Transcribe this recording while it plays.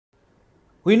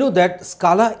We know that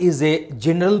Scala is a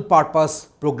general purpose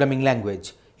programming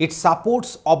language. It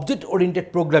supports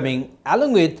object-oriented programming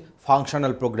along with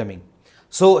functional programming.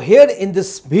 So here in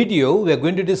this video, we are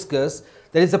going to discuss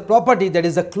there is a property that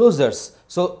is a closures.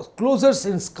 So closures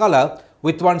in Scala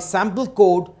with one sample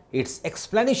code, its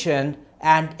explanation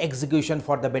and execution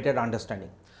for the better understanding.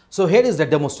 So here is the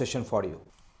demonstration for you.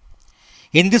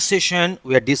 In this session,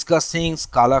 we are discussing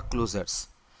Scala closures.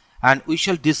 And we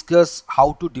shall discuss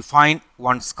how to define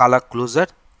one Scala closure,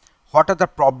 what are the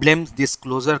problems this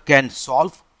closure can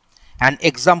solve, and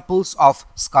examples of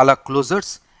Scala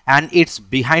closures and its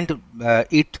behind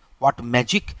it what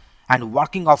magic and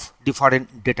working of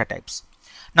different data types.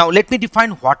 Now let me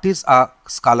define what is a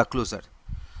Scala closure.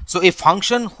 So a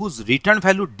function whose return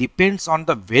value depends on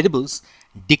the variables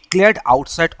declared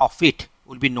outside of it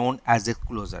will be known as a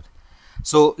closure.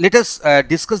 So let us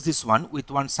discuss this one with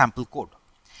one sample code.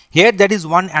 Here there is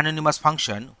one anonymous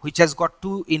function which has got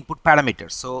two input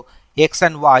parameters, so x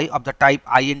and y of the type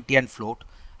int and float,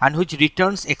 and which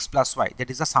returns x plus y, that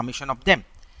is a summation of them,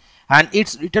 and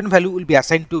its return value will be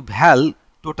assigned to val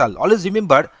total. Always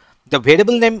remember the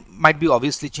variable name might be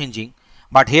obviously changing,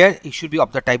 but here it should be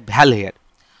of the type val here.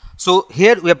 So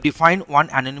here we have defined one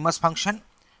anonymous function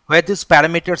where these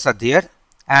parameters are there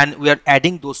and we are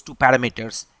adding those two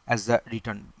parameters as the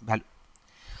return value.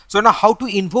 So now how to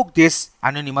invoke this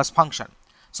anonymous function?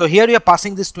 So here we are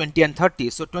passing this 20 and 30.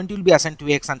 So 20 will be assigned to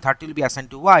x and 30 will be assigned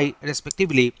to y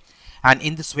respectively. And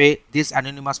in this way, this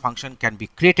anonymous function can be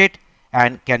created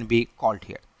and can be called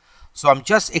here. So I'm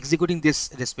just executing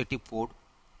this respective code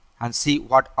and see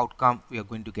what outcome we are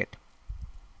going to get.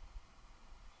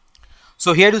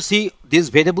 So here you see these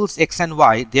variables x and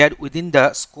y, they are within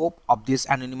the scope of this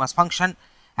anonymous function.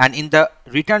 And in the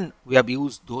return, we have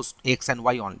used those x and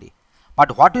y only.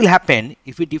 But what will happen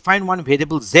if we define one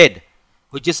variable z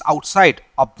which is outside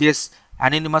of this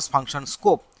anonymous function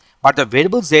scope, but the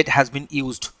variable z has been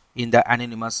used in the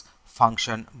anonymous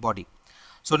function body.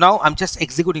 So now I'm just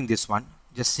executing this one,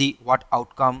 just see what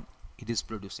outcome it is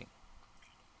producing.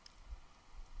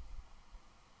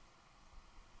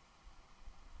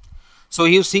 So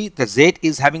you see the z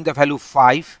is having the value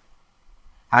 5,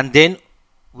 and then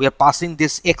we are passing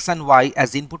this x and y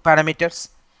as input parameters,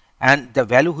 and the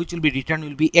value which will be returned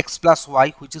will be x plus y,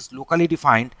 which is locally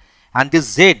defined, and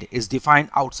this z is defined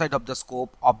outside of the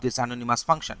scope of this anonymous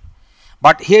function.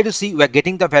 But here you see we are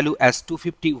getting the value as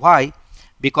 250y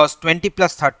because 20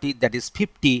 plus 30, that is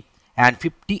 50, and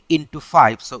 50 into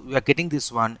 5, so we are getting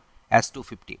this one as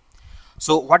 250.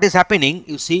 So what is happening,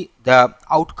 you see the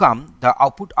outcome, the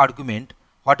output argument,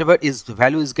 whatever is the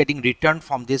value is getting returned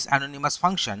from this anonymous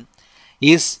function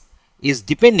is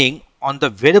depending on the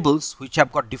variables which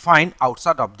have got defined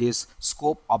outside of this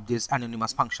scope of this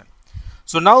anonymous function.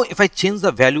 So now if I change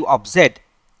the value of z,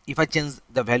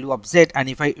 and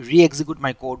if I re-execute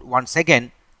my code once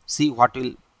again, see what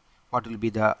will be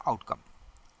the outcome.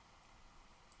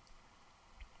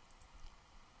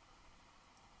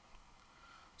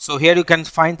 So here you can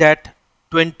find that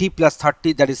 20 plus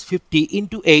 30, that is 50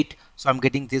 into 8, so I'm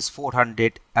getting this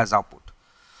 400 as output.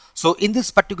 So in this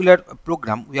particular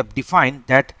program, we have defined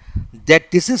that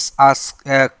this is a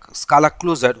Scala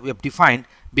closure we have defined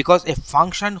because a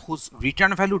function whose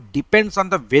return value depends on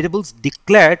the variables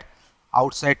declared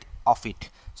outside of it.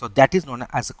 So that is known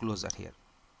as a closure here.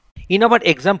 In our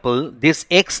example, this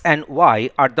x and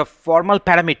y are the formal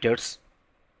parameters.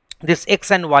 This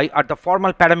x and y are the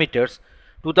formal parameters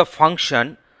to the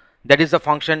function, that is the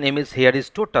function name is here is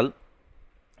total.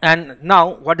 And now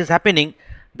what is happening,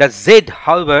 the z,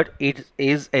 however, it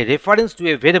is a reference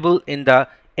to a variable in the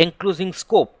enclosing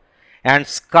scope, and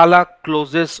Scala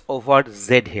closes over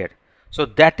z here. So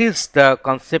that is the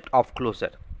concept of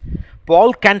closure.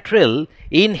 Paul Cantrell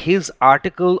in his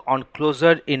article on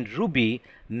closure in Ruby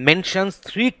mentions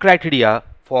 3 criteria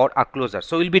for a closure.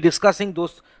 So we'll be discussing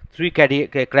those 3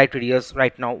 criteria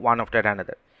right now, one after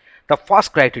another. The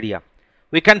first criteria,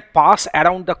 we can pass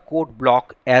around the code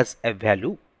block as a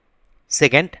value.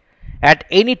 Second, at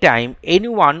any time,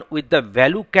 anyone with the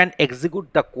value can execute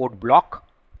the code block.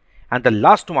 And the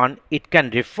last one, it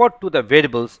can refer to the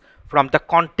variables from the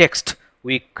context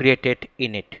we created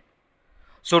in it.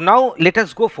 So now let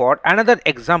us go for another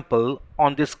example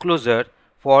on this closure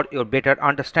for your better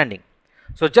understanding.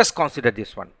 So just consider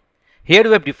this one. Here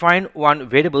we have defined one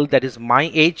variable, that is my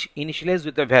age, initialized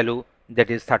with the value that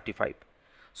is 35.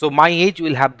 So my age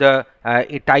will have the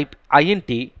type int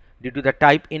due to the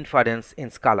type inference in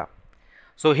Scala.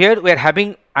 So here we are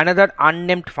having another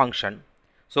unnamed function.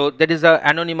 So that is the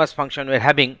anonymous function we are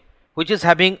having, which is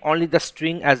having only the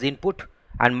string as input,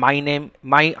 and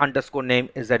my underscore name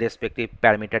is the respective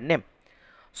parameter name.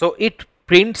 So it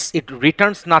prints, it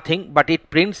returns nothing, but it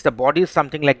prints the body is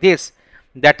something like this,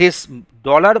 that is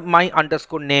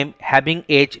 $my_name having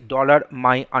age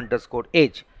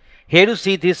 $my_age. Here you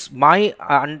see this my_age,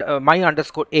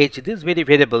 this very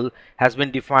variable has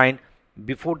been defined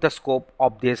before the scope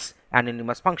of this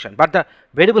anonymous function, but the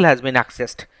variable has been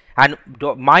accessed, and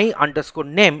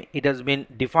my_name, it has been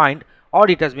defined or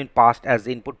it has been passed as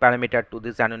the input parameter to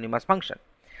this anonymous function.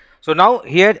 So now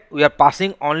here we are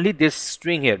passing only this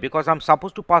string here, because I'm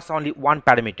supposed to pass only one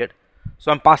parameter.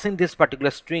 So I'm passing this particular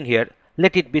string here,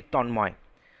 let it be Tanmoy.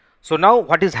 So now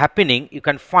what is happening, you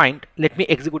can find, let me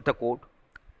execute the code.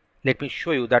 Let me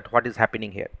show you that what is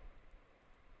happening here.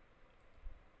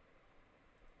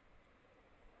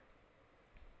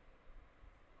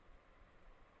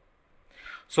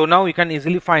 So now you can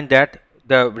easily find that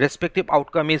the respective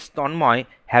outcome is Tanmoy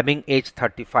having age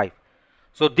 35.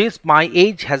 So this my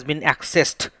age has been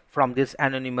accessed from this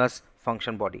anonymous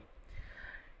function body.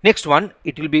 Next one,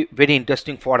 it will be very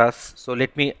interesting for us. So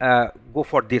let me go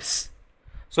for this.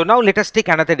 So now let us take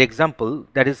another example,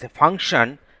 that is a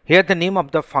function. Here the name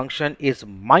of the function is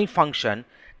my function,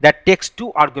 that takes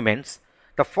two arguments.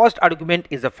 The first argument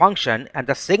is a function and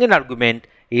the second argument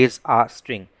is a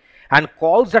string, and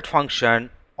calls that function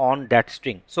on that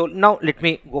string. So now let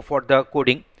me go for the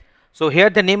coding. So here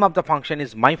the name of the function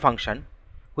is my function,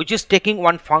 which is taking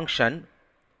one function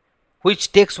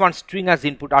which takes one string as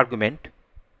input argument,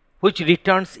 which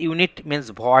returns unit, means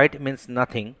void, means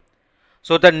nothing.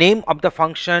 So the name of the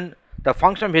function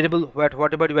variable,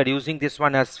 whatever we are using this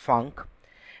one as func,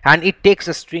 and it takes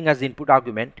a string as input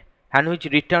argument and which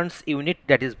returns unit,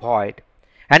 that is void,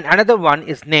 and another one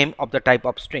is name of the type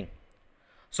of string.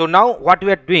 So now what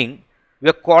we are doing, we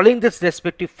are calling this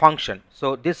respective function.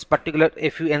 So this particular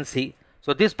func,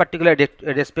 so this particular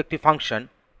respective function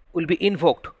will be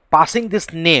invoked passing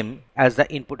this name as the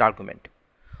input argument.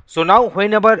 So now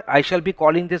whenever I shall be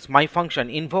calling this my function,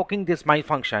 invoking this my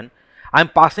function, I am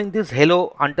passing this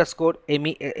hello_msg,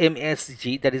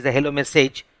 that is the hello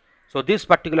message. So this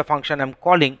particular function I am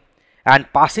calling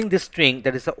and passing this string,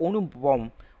 that is the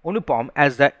onupom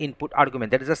as the input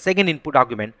argument, that is the second input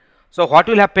argument. So what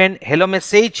will happen, hello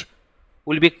message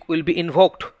will be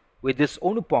invoked with this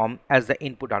onupom as the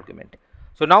input argument.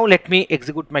 So now let me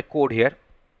execute my code here.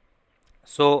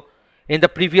 So in the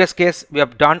previous case we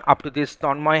have done up to this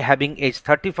Tanmoy having age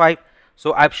 35.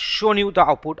 So I've shown you the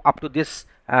output up to this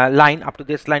line. Up to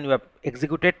this line we have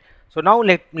executed. So now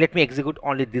let me execute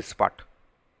only this part.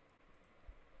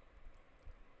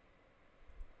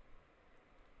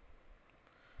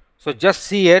 So just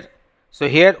see here. So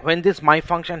here when this my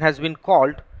function has been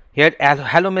called, here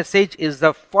hello message is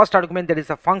the first argument, that is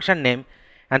a function name,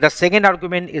 and the second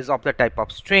argument is of the type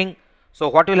of string. So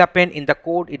what will happen in the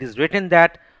code, it is written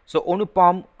that so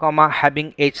onupom comma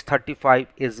having age 35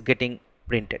 is getting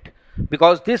printed,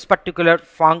 because this particular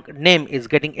func name is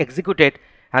getting executed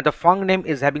and the func name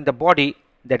is having the body,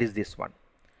 that is this one.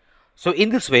 So in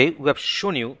this way we have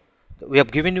shown you, we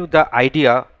have given you the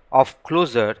idea of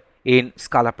closure in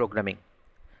Scala programming.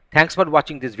 Thanks for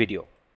watching this video.